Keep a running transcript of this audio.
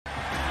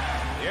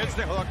Here's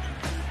the hook.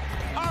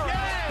 All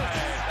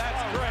right.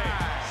 That's great.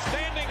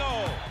 Standing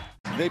O.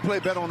 They play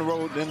better on the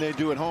road than they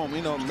do at home.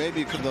 You know,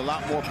 maybe because a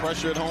lot more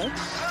pressure at home.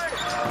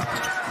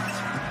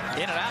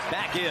 In and out,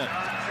 back in.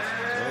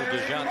 So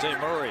Dejounte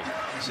Murray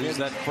sees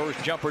that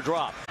first jumper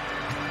drop.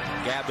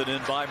 Gathered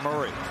in by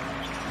Murray.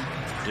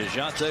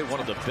 Dejounte, one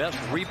of the best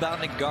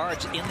rebounding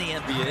guards in the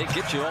NBA.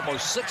 Gets you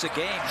almost 6 a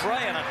game.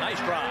 Trey on a nice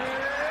drive.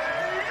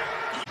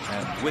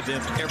 And with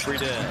him every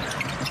day.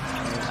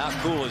 How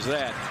cool is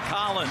that?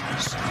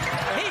 Collins.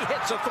 He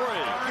hits a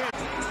three.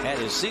 Had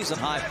his season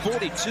high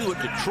 42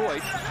 at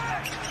Detroit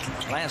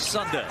last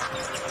Sunday.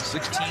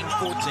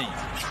 16-14.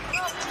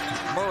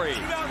 Murray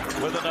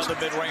with another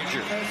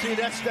mid-ranger. See,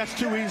 that's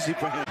too easy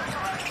for him.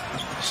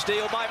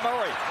 Steal by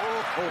Murray.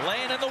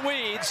 Laying in the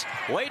weeds.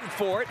 Waiting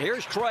for it.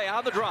 Here's Trey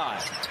on the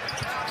drive.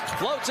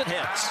 Floats and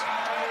hits.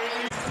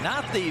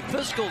 Not the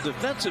physical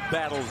defensive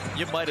battle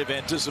you might have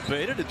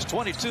anticipated. It's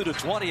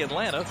 22-20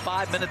 Atlanta,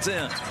 5 minutes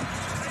in.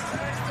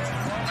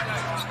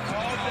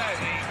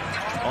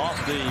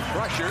 Off the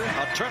pressure,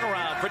 a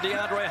turnaround for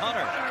DeAndre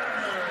Hunter.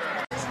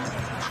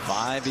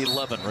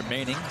 5:11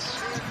 remaining.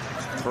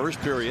 First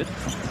period.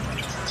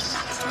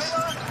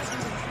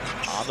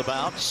 On the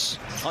bounce,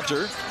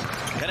 Hunter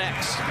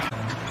connects.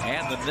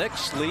 And the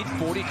Knicks lead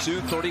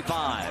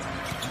 42-35.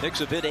 Knicks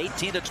have hit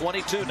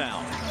 18-22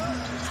 now.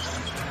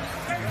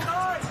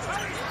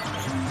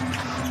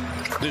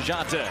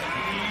 Dejounte.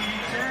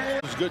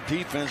 It was good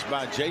defense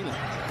by Jalen.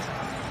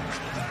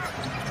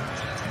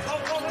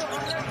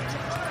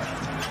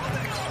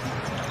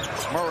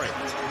 Murray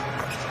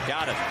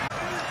got it.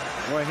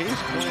 Well,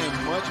 he's playing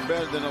much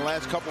better than the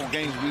last couple of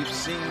games we've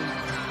seen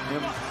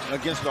him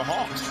against the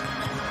Hawks.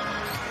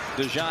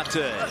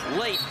 Dejounte,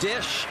 late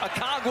dish.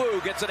 Okongwu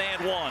gets an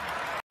and one.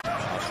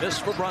 A miss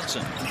for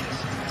Brunson.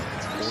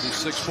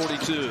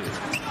 46-42.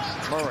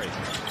 Murray.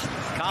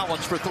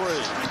 Collins for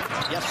three.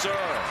 Yes, sir.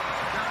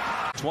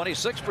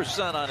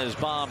 26% on his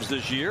bombs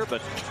this year, but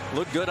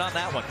looked good on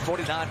that one.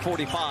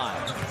 49-45.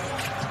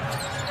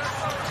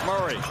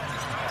 Murray.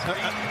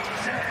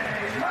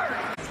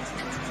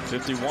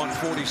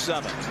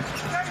 51-47.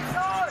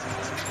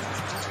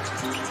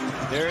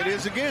 There it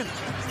is again.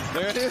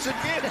 There it is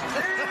again.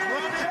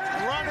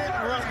 Run it.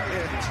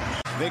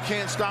 They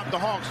can't stop the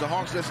Hawks. The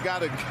Hawks just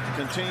got to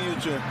continue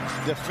to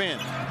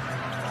defend.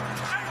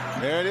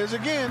 There it is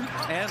again.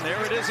 And there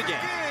it is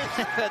again.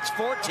 That's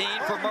 14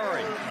 for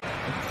Murray.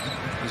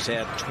 He's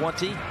had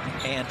 20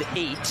 and 8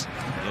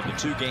 in the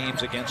 2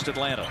 games against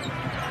Atlanta.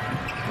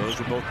 Those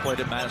were both played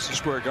at Madison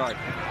Square Garden.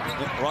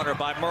 Runner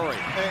by Murray.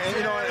 And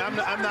you know,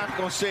 I'm not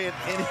going to say it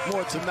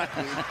anymore tonight.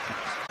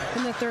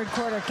 In the third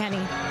quarter,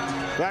 Kenny.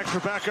 Back to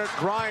Rebecca.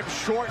 Grimes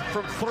short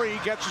from 3.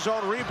 Gets his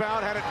own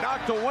rebound. Had it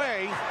knocked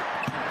away.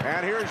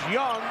 And here's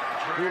Young,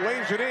 who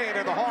lays it in.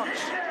 And the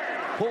Hawks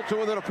pull to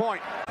within a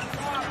point.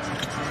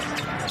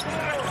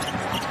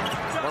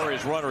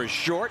 Murray's runner is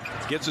short.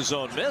 Gets his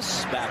own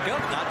miss. Back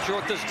up. Not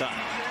short this time.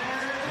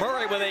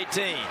 Murray with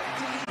 18.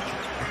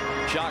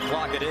 Shot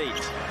clock at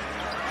 8.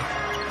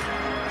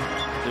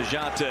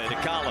 Dejounte to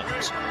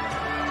Collins.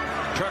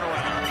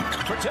 Turnaround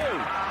for 2.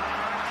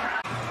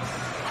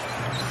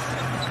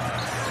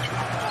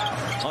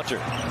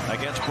 Hunter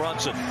against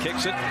Brunson.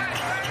 Kicks it.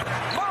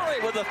 Murray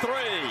with a 3.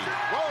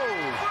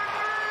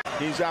 Whoa!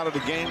 He's out of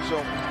the game, so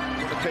I'm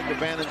going to take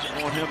advantage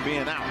on him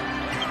being out.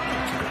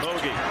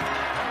 Bogey.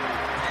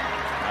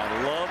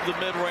 I love the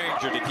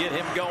mid-ranger to get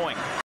him going.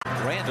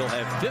 Randall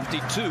had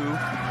 52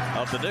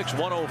 of the Knicks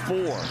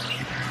 104.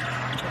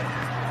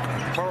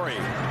 Murray,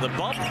 the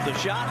bump, the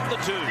shot, the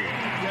 2.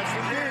 Yes, he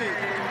did.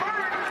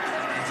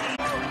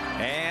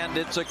 And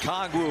it's a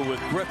Okongwu with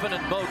Griffin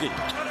and Bogey.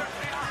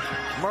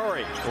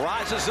 Murray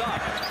rises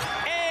up.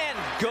 And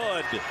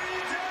good.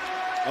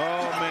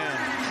 Oh, man.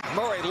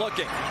 Murray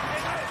looking.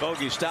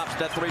 Bogey stops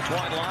that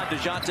 3-point line.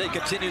 Dejounte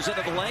continues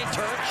into the lane.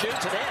 Turns,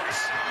 shoots, and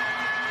hits.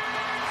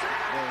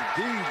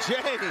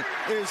 DJ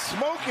is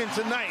smoking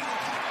tonight.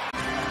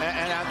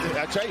 And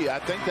I tell you, I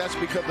think that's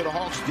because of the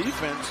Hawks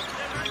defense.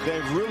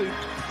 They've really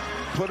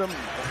put them,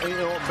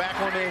 back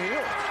on their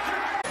heel.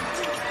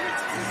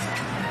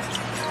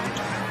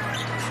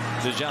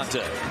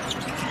 Dejounte.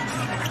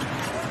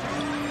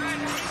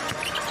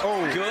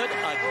 Oh, good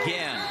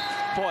again.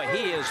 Boy,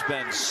 he has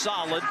been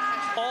solid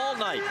all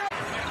night.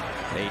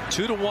 A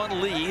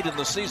 2-1 lead in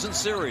the season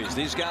series.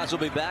 These guys will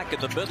be back in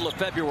the middle of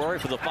February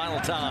for the final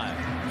time.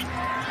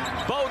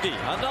 Bogey,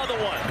 another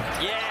one.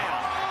 Yeah.